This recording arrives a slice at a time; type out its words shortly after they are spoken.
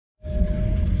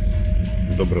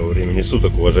Доброго времени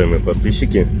суток, уважаемые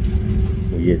подписчики.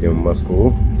 Едем в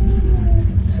Москву.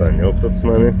 Санек тут с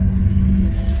нами.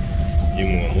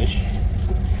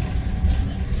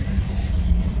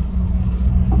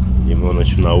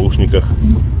 Димоныч в наушниках.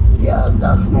 Я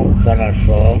отдохнул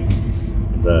хорошо.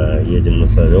 Да, едем на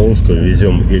Савеловскую,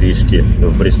 везем Иришке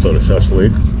в Бристоль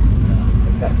шашлык.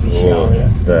 Вот,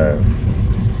 да.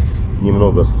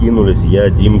 Немного скинулись.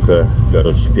 Я, Димка,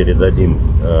 короче, передадим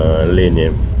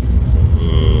Лене,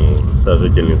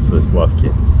 сожительнице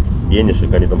Славки,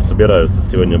 денежек. Они там собираются.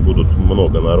 Сегодня будут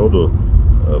много народу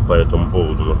по этому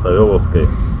поводу на Савеловской.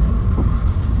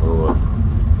 Вот.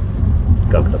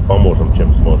 Как-то поможем,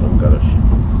 чем сможем, короче.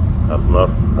 От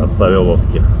нас, от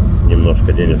Савеловских,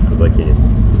 немножко денежку закинем.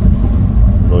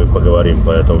 Ну и поговорим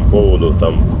по этому поводу.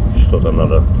 Там что-то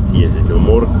надо съездить в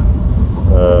морг.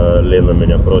 Лена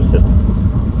меня просит.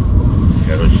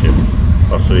 Короче,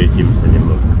 посуетимся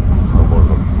немножко.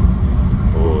 Поможем.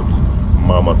 Вот.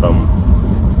 Мама там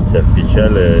вся в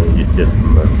печали,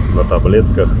 естественно, на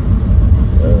таблетках.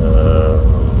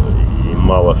 И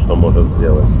мало что может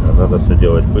сделать. А надо все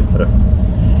делать быстро.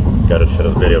 Короче,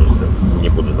 разберемся. Не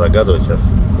буду загадывать сейчас.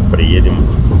 Приедем.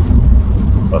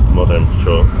 Посмотрим,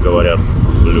 что говорят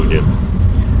люди.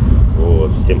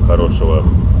 Вот. Всем хорошего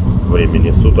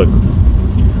времени суток.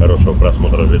 Хорошего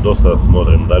просмотра видоса.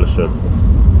 Смотрим дальше.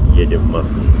 Едем в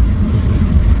Москву.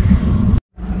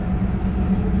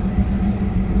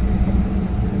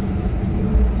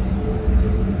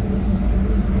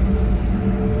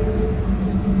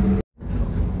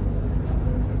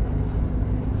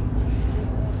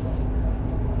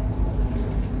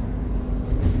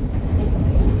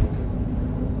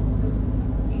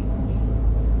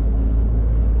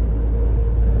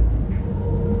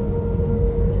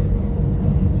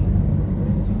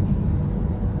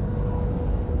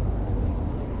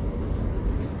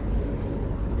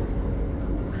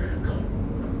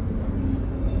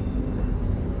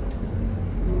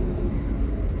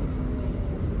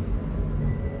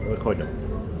 Выходим.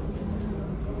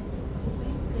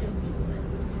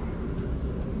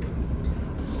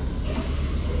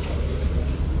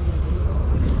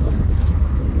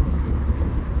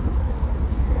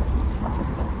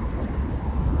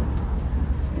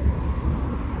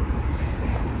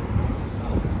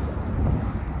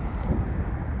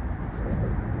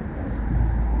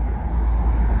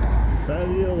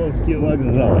 Савеловский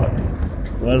вокзал.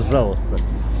 Пожалуйста.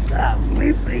 Да,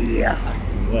 мы приехали.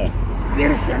 Да.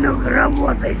 Теперь Санек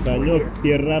работать Санек, будет.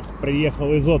 пират,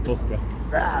 приехал из отпуска.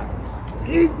 Да,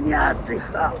 3 дня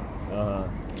отдыхал. Ага.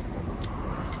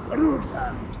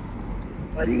 Круто.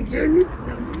 Понедельник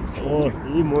на О,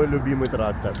 и мой любимый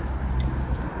трактор.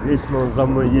 Вечно он за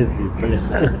мной ездит, блин.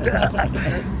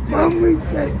 Помыть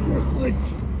так все хочет.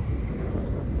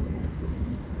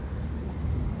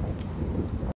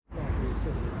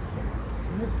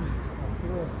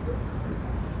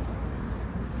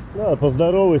 Да,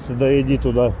 поздоровайся, да иди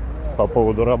туда по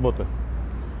поводу работы.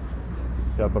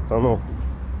 Сейчас, пацанов,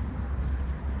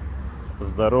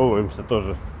 поздороваемся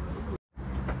тоже.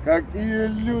 Какие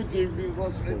люди без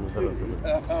лошадей.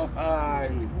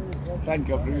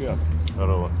 Санька, привет.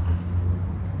 Здорово.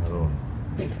 Здорово.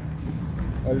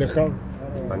 Алихан.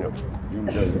 Санек.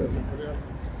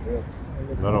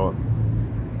 Здорово.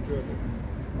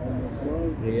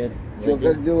 Привет. Что,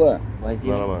 как дела?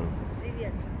 Вадим. Нормально.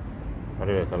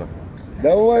 Привет, Аля.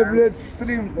 Давай, блядь,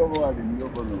 стрим завалим,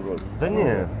 ебаный в рот. Да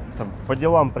не, там по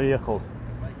делам приехал.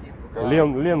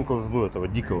 Ленку жду, этого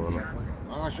дикого.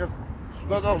 Она сейчас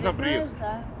сюда должна приехать.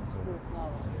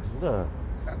 Да.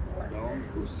 Да он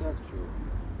кусак,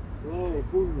 чего.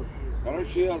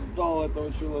 Короче, я сдал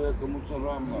этого человека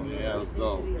мусорам. Я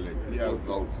сдал, блядь, я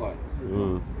сдал сам.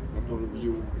 Который в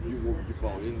его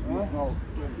въебал. Я же не знал,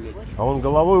 кто, блядь. А он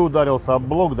головой ударился об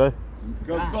блок, да?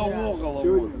 Каково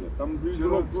головой, блядь? Там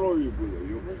ведро крови было,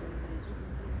 ёпта.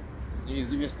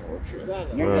 Неизвестно вообще.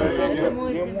 Мне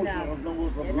мусор одного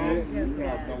забрал,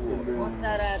 меня одного.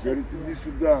 Говорит, иди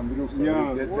сюда, Андрюха.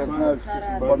 Я тебя знаю,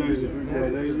 что подойди.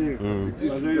 Иди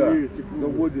сюда.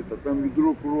 Заводит, а там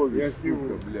ведро крови,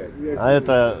 сука, блядь. А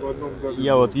это,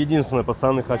 я вот единственное,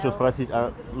 пацаны, хочу спросить,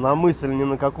 а на мысль ни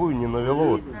на какую не навело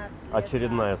вот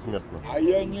очередная смерть? А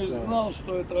я не знал,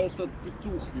 что это этот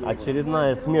петух.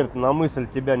 Очередная смерть на мысль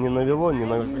тебя не навело ни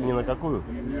на какую?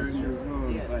 Я не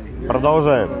знал, Саня.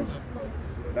 Продолжаем.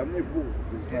 Да мне похуй,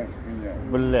 ты знаешь меня.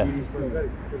 Бля.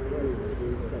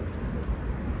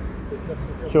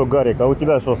 Че, Гарик, а у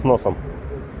тебя что с носом?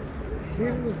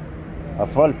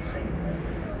 Асфальт?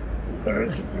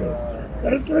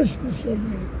 Картошку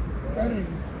садил.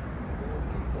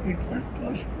 И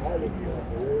картошку садил.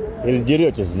 Или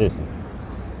деретесь здесь?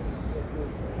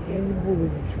 Я не буду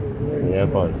ничего говорить. Я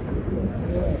понял.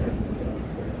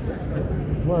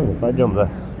 Ладно, пойдем, да.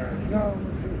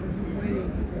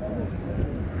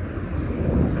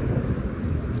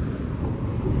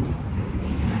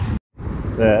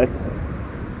 Так,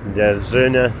 дядя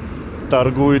Женя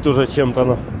торгует уже чем-то,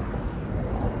 но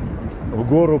в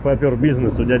гору попер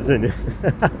бизнес у дяди Жени.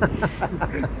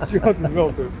 С чего ты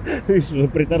взял ты? Видишь, уже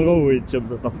приторговывает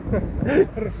чем-то там.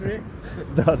 Хорошо.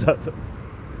 Да.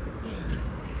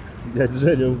 Дядя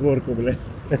Женя в горку, блядь.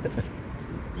 Блядь,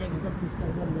 как ты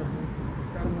сказал,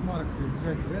 Карл Маркс,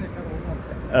 блядь, Карл Маркс.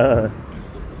 Ага.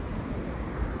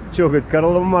 Че, говорит,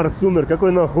 Карл Маркс умер?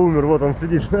 Какой нахуй умер? Вот он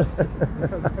сидит.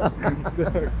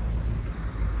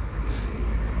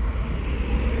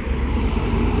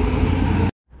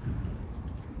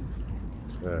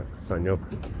 Так, Санек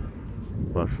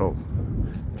пошел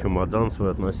чемодан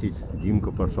свой относить.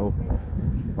 Димка пошел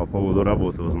по поводу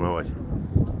работы узнавать.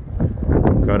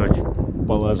 Короче,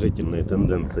 положительные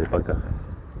тенденции пока.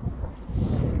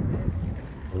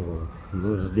 Вот.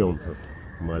 Ну, ждем тут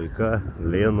Малька,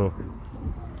 Лену.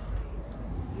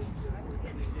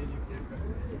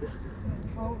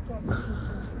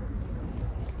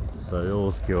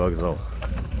 Савеловский вокзал.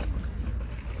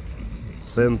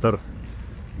 Центр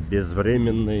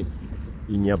безвременной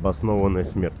и необоснованной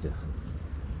смерти.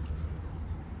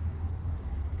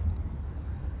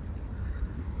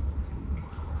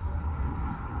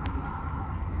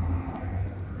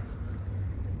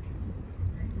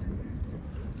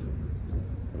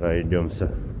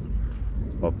 Пройдемся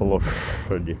по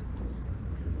площади.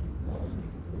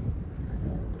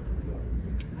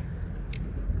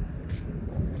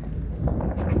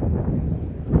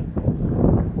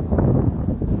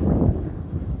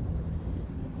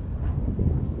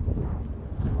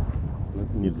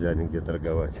 Нельзя нигде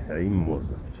торговать, а им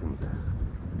можно почему-то.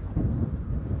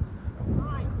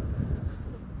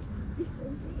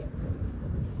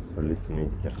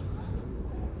 Полицмейстер.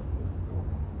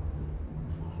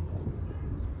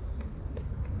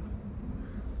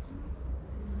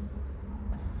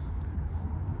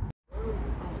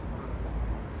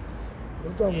 Ну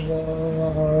там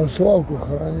на свалку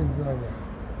хоронить надо.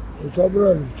 Вот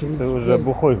собрали через... Ты уже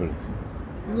бухой, блин.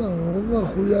 Да,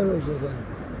 нахуярился там.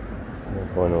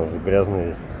 Я понял, уже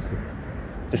грязный.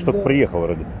 Ты ж только Да. приехал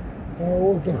вроде. А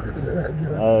вот только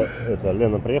дорогая. А это,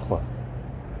 Лена приехала?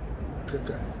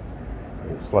 Какая?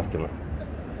 Славкина.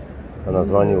 Она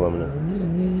звонила мне.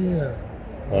 Не.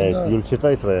 А это Юль,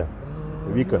 читай твоя.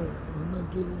 Вика. Она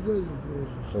передали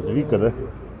просто. Это Вика, да?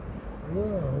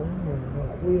 Да,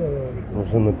 нахуя.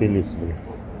 Уже напились, блин.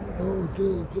 Ну,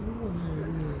 телефон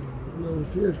я у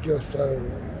Светки оставил.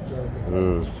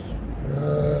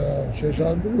 Сейчас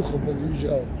Андрюха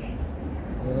подъезжал.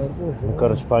 Ну,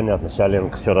 короче, понятно. Сейчас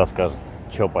Ленка все расскажет.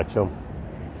 Че почем.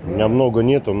 У меня много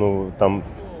нету, ну, там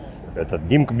этот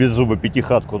Димка без зуба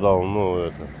пятихатку дал, ну,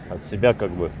 это, от себя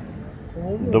как бы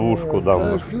двушку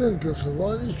дам. Ленка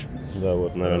звонить. Да,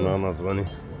 вот, наверное, она звонит.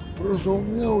 Просто у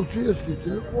меня у Светки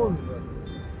телефон.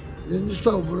 Я не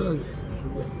стал брать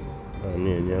сюда. А,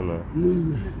 не она.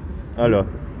 И- Алло.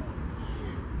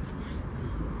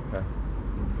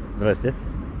 Здрасте.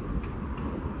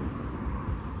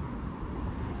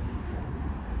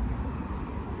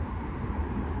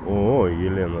 О,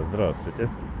 Елена, здравствуйте.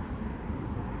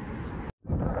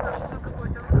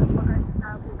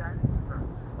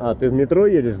 А, ты в метро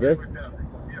едешь, да?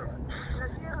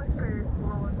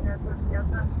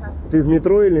 Ты в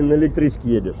метро или на электричке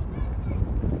едешь?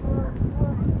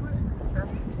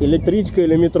 Электричка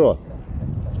или метро?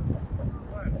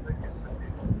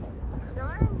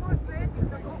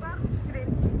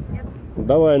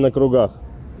 Давай на кругах.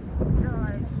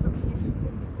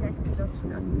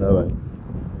 Давай.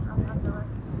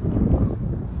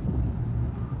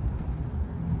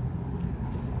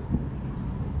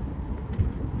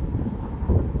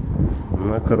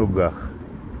 На кругах.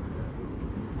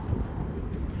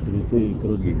 Святые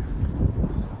круги.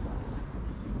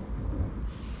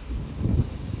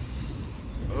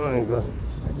 Ой, господи.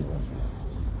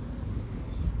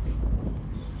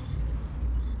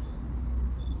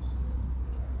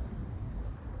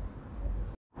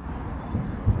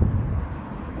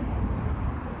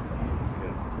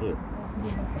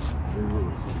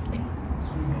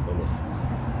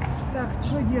 Так,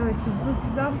 что делать-то?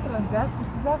 Послезавтра, да?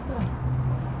 Послезавтра?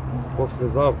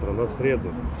 Послезавтра, на среду.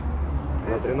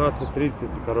 На 13:30,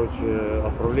 короче,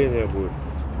 отправление будет.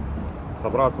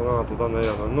 Собраться надо туда,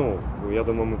 наверное, ну, я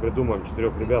думаю, мы придумаем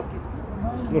 4 ребят.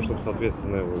 Ну, чтобы,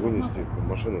 соответственно, его вынести,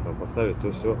 машину там поставить,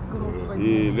 то все.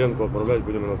 И Ленку отправлять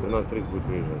будем, на 13:30 будет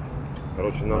приезжать.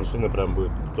 Короче, нам... Машина прям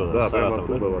будет кто-то. Да, прямо Саратов,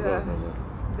 оттуда, да? да.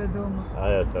 До дома. А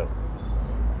это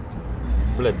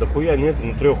блядь, дохуя нет,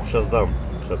 ну 3 сейчас дам.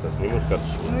 Сейчас я сниму с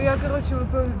карточки. Ну я, короче, вот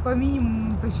по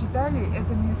минимуму посчитали,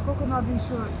 это мне сколько надо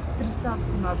еще?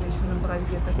 30-ку надо еще набрать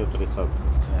где-то. Еще 30. Да.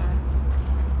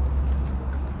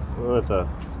 Ну это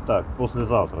так,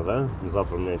 послезавтра, да?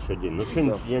 Завтра у меня еще день. Ну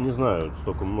что-нибудь, я не знаю,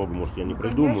 столько много, может, я не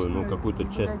придумаю, конечно, но какую-то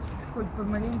блядь, часть. хоть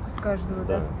помаленьку с каждого,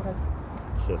 да, Да. собрать.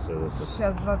 Сейчас я это.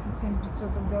 Сейчас 27 500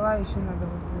 отдала, еще надо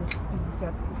вот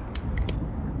 50.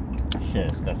 Сейчас я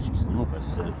с карточки сниму,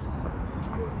 простите.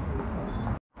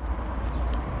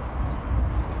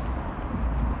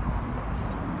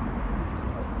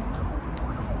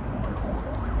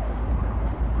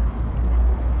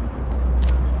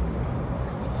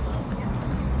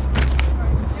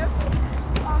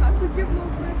 А, судебного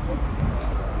проекта.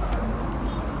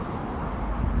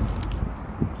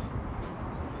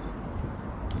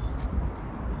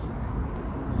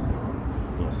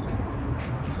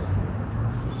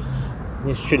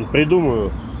 Если что-нибудь придумаю,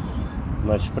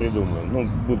 значит придумаю. Ну,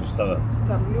 буду стараться.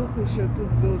 Там Леха еще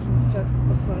тут должен десятку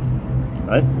послать.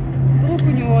 А? Друг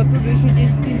у него оттуда еще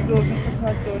 10 тысяч должен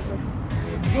послать тоже.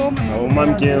 С дома. А у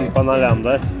мамки по нолям,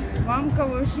 да? Мамка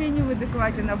вообще не в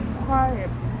адеквате, она бухая,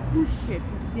 пущая,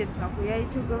 пиздец нахуй. Я ей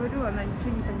что говорю, она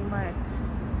ничего не понимает.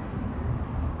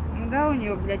 Ну да, у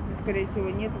нее, блядь, скорее всего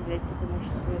нету, блядь, потому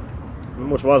что, блядь, Ну,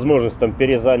 может, возможность там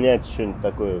перезанять что-нибудь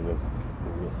такое, блядь.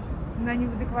 она не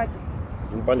в адеквате.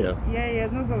 Ну, понятно. Я ей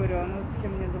одно говорю, она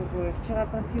совсем мне другое. Вчера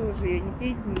просила же ее, не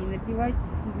пейте, не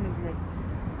напивайтесь сильно,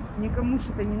 блядь. Никому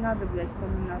что-то не надо, блядь,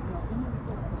 кроме нас, нахуй.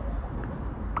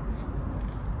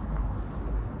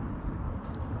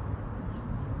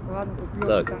 Ладно, тут Лёша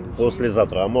Так, там ещё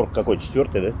послезавтра. Амур какой?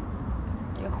 4-й, да? есть.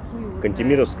 Я хуй его знаю.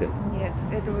 Кантемировская? Нет,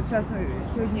 это вот сейчас,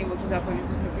 сегодня его туда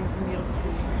повезут на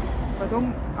Кантемировскую.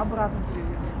 Потом обратно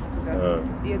привезут туда. А.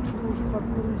 И оттуда уже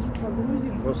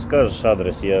погрузим. Ну, скажешь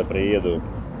адрес, я приеду.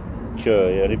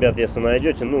 Че, ребят, если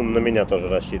найдете, ну, на меня тоже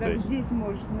Так рассчитывайте. здесь,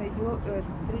 может,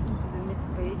 встретимся, да вместе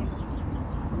поедем.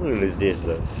 Ну, или здесь,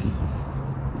 да.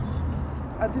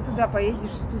 А ты туда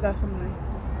поедешь, туда со мной.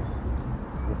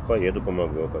 Ну, поеду,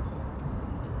 помогу. Как.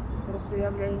 Просто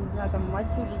я, бля, не знаю, там мать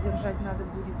тоже держать надо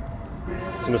будет.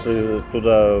 В смысле,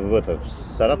 туда, в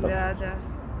Саратов? Да, да.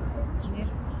 Нет,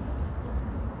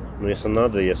 Ну, если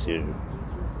надо, я съезжу.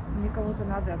 мне кого-то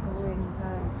надо, а кого я не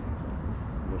знаю.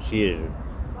 Ну, съезжу.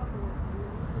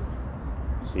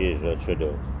 Съезжу, а что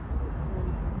делать?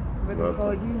 В этом Надо.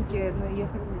 холодильнике, но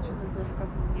ехать мне что-то тоже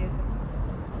как-то не это.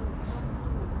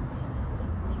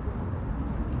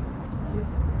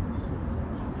 Пиздец.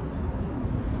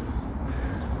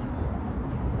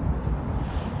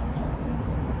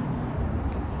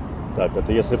 Так,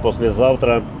 это если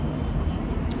послезавтра.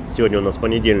 Сегодня у нас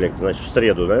понедельник, значит в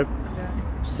среду, да? Да.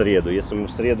 В среду. Если мы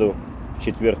в среду, в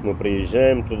четверг мы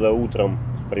приезжаем туда утром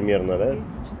примерно, да?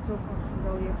 10 часов он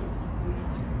сказал ехать.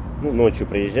 Ну, ночью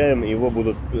приезжаем, его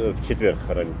будут в четверг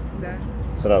хоронить. Да.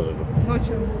 Сразу же.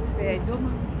 Ночью он будет стоять дома.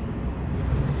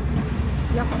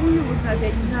 Я хуй его знаю,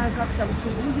 я не знаю, как там что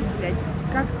будет, блядь.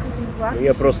 Как с этим Ну, кладбищем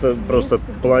я просто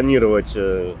вместе. планировать,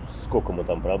 сколько мы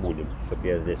там пробудем, чтобы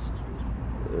я здесь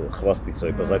хвосты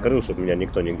свои позакрыл, чтобы меня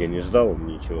никто нигде не ждал,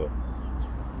 ничего.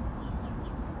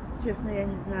 Честно, я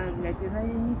не знаю, блядь.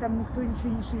 Там никто ничего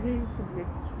не шевелится, блядь.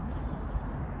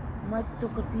 Мать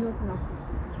только пьет, нахуй.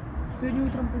 Сегодня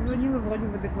утром позвонила, вроде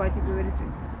в адеквате, говорит,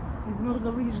 из морга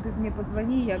выйдешь, говорит, мне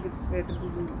позвони, я, говорит, это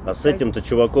буду. А с этим-то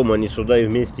чуваком они сюда и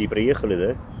вместе и приехали,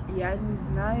 да? Я не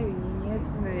знаю, нет,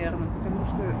 наверное, потому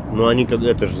что... Ну они как,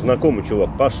 это же знакомый чувак,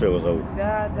 Паша его зовут.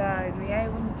 Да, но я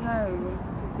его не знаю,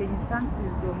 он с соседней станции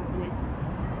из дома,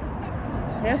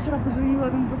 блядь. Я вчера позвонила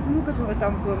одному пацану, который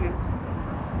там в доме,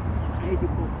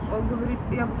 Эдику. Он говорит,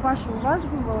 я говорю, Паша, у вас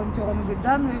был волонтер? Он говорит,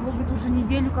 да, но его, говорит, уже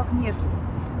неделю как нету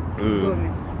в доме.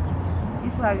 И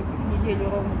Славик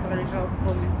неделю ровно пролежал в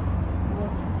коме.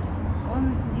 Вот.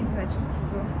 Он сидит, значит, в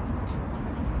СИЗО.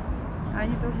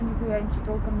 Они тоже нихуя ничего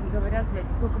толком не говорят,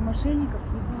 блядь. Столько мошенников,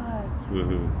 ебать.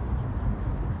 Угу.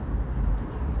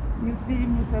 Не успели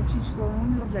мне сообщить, что он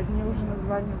умер, блядь, мне уже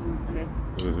названивают, блядь.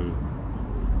 Угу.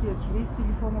 Пиздец, весь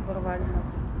телефон оборвали,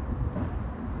 нахуй.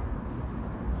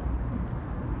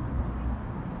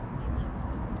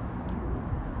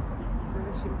 Это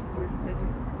вообще пиздец, блядь.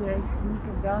 Я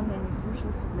никогда меня не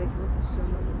слушался, блядь, вот и все.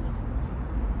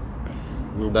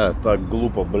 Да, так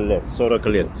глупо, блядь, 40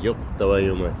 лет, ёб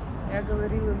твою мать. Я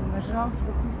говорила ему, нажрался,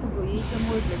 да хуй с тобой, едь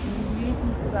домой, блядь, не лезь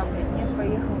никуда, блядь, нет,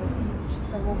 поехал,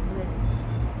 часовок, блядь.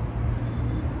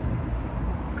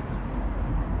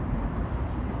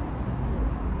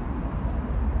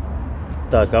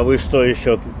 Так, а вы что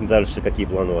еще дальше, какие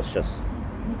планы у вас сейчас?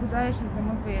 Никуда я сейчас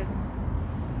домой поеду.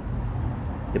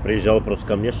 Ты приезжал просто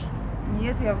ко мне?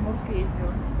 Нет, я в Мурк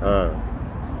ездила. А,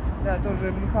 Да,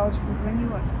 тоже Михалыч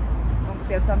позвонила. Он говорит,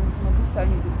 я сам не смогу,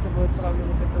 Саню с собой отправлю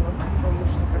вот этого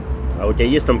помощника. А у тебя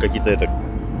есть там какие-то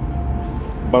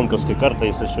банковская карта,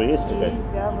 если что, есть какая-то?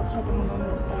 Есть, а вот к этому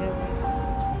номеру привязан.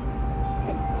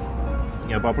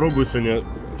 Я попробую сегодня,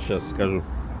 сейчас скажу.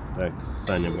 Так,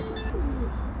 Саня бы.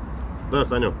 Да,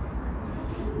 Саня.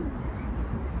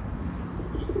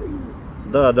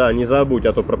 Да, не забудь,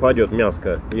 а то пропадет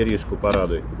мяско. Иришку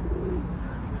порадуй.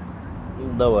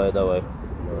 Давай.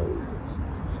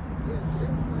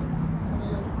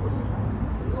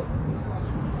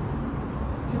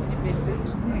 Все, теперь до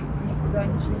среды никуда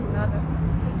ничего не надо.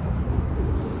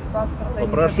 Паспорта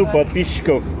Попрошу не забрать.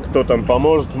 подписчиков, кто там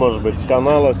поможет, может быть, с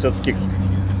канала. Все-таки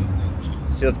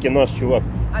наш чувак.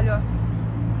 Алло.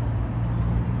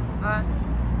 А?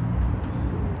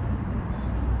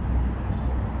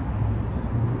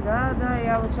 Да,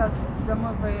 я вот сейчас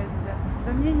домой поеду, да.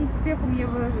 Да мне не к спеху, мне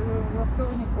во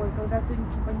вторник, когда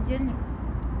сегодня что, понедельник?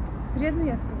 В среду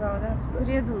я сказала, да? В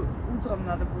среду утром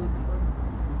надо будет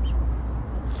платить.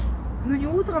 Ну не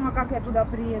утром, а как я туда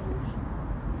приеду уж.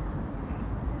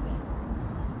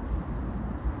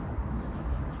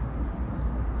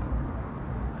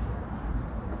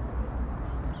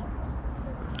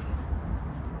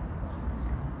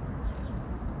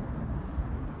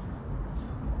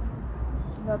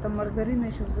 Да, там маргарина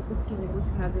еще в закупке не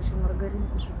будет, надо еще маргарин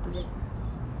купить, блядь.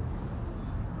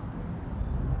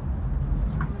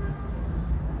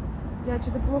 Тебя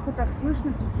что-то плохо так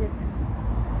слышно, пиздец.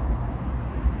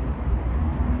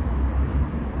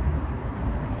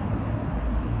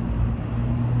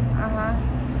 Ага.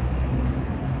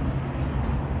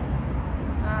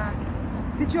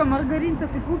 Ты что, маргарин-то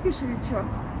ты купишь или что?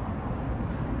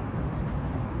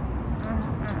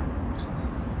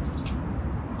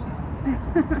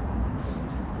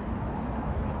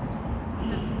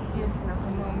 Ну пиздец,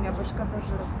 нахуй, у меня башка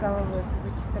тоже раскалывается от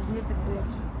этих таблеток,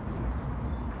 блядь.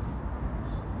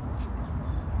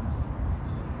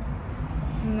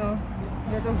 Ну,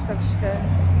 я тоже так считаю.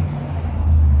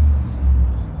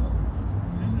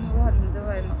 Ну ладно,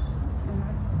 давай, Макс.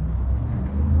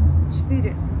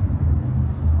 4.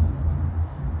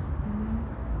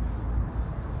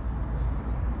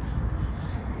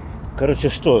 Короче,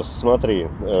 что, смотри,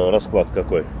 расклад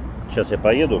какой. Сейчас я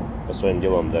поеду по своим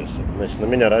делам дальше. Значит, на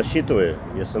меня рассчитывай.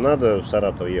 Если надо в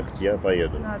Саратов ехать, я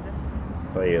поеду. Надо.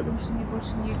 Поеду. Потому что мне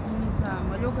больше не знаю,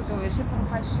 малек это вообще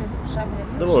порхающая душа,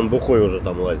 блядь. Да вон бухой уже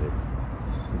там лазит.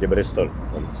 Где Бристоль.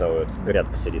 Там целая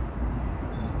грядка сидит.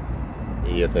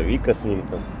 И это Вика с ним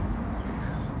там.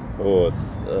 Вот.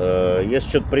 Если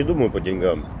что-то придумаю по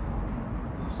деньгам,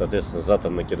 соответственно,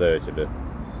 завтра накидаю тебе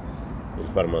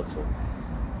информацию.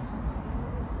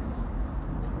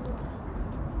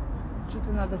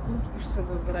 Что-то надо куртку с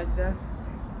собой брать, да?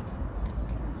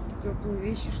 Теплые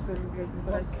вещи, что ли, блядь,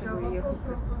 брать с собой ехать.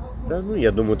 Да, ну,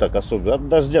 я думаю, так особо. От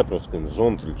дождя просто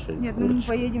зонт или что-нибудь. Нет, ну мы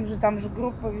поедем же, там же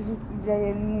гроб повезут.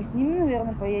 Бля, мы с ними,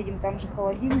 наверное, поедем, там же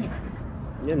холодильник.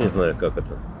 Я не знаю, как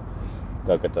это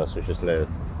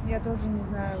осуществляется. Я тоже не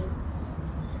знаю.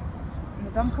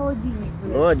 Ну там холодильник,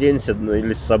 блядь. Ну, оденься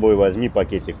или с собой возьми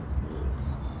пакетик,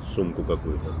 сумку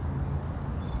какую-то.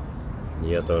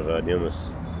 Я тоже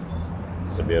оденусь,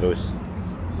 соберусь.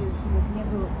 Здесь, блядь, не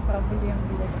было проблем,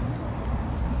 блядь.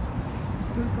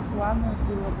 Столько планов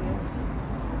было, блядь.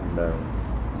 Да.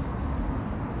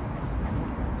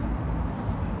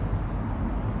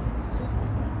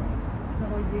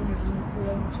 Второй день уже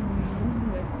нихуя ничего не жру,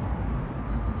 блядь.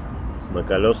 На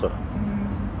колесах.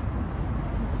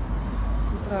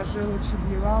 С утра желчь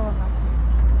обливала, нахуй.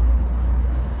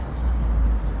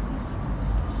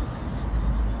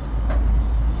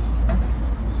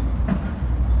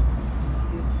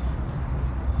 Пиздец.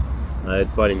 А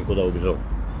этот парень куда убежал?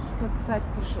 Поссать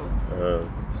пошел.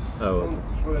 Вот.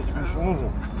 Что, я тебе еще нужен?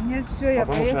 Нет, все, я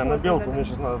Потому что я поехала. на белку, мне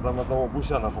сейчас надо там одного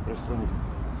гуся нахуй приструнить.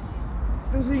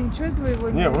 Ты уже ничего твоего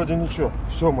Не, вроде ничего.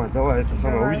 Все, мать, давай, это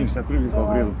самое, Давай. увидимся, открыли по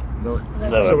Давай. бреду. Давай.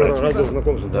 Давай, Все, спасибо. рад был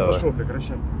знакомству. Давай. Пошел,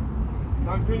 прекращай.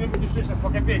 Там что-нибудь еще сейчас по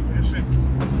копейке реши.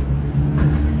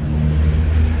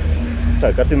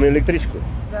 Так, а ты на электричку?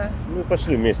 Да. Ну,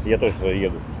 пошли вместе, я точно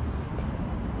еду.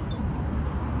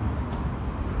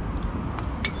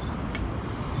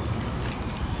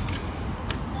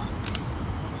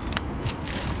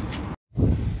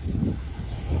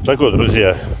 Так вот,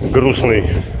 друзья, грустный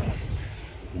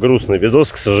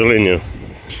видос, к сожалению,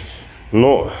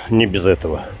 но не без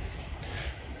этого.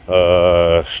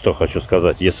 Что хочу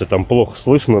сказать, если там плохо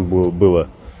слышно было,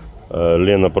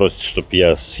 Лена просит, чтобы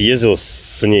я съездил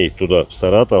с ней туда, в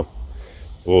Саратов.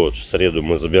 Вот, в среду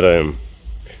мы забираем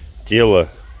тело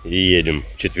и едем.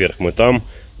 В четверг мы там,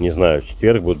 не знаю, в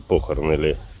четверг будут похороны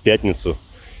или в пятницу.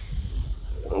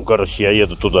 Ну, короче, я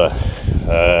еду туда.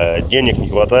 Денег не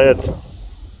хватает.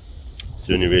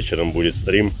 Сегодня вечером будет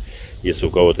стрим. Если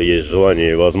у кого-то есть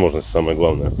желание и возможность, самое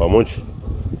главное, помочь,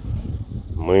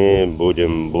 мы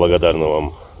будем благодарны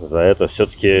вам за это.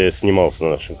 Все-таки снимался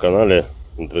на нашем канале.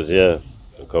 Друзья,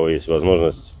 у кого есть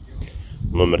возможность,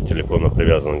 номер телефона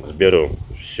привязан к Сберу.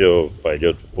 Все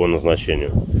пойдет по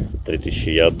назначению. 3000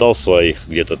 я отдал своих,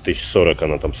 где-то 1040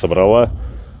 она там собрала.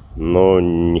 Но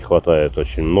не хватает,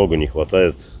 очень много не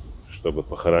хватает, чтобы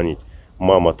похоронить.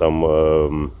 Мама там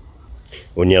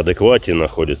в неадеквате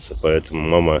находится, поэтому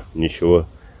мама ничего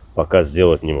пока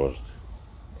сделать не может.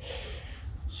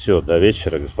 Все, до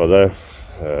вечера, господа.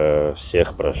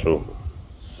 Всех прошу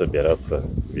собираться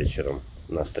вечером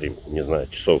на стрим. Не знаю,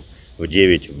 часов в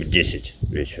 9, в 10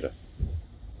 вечера.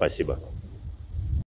 Спасибо.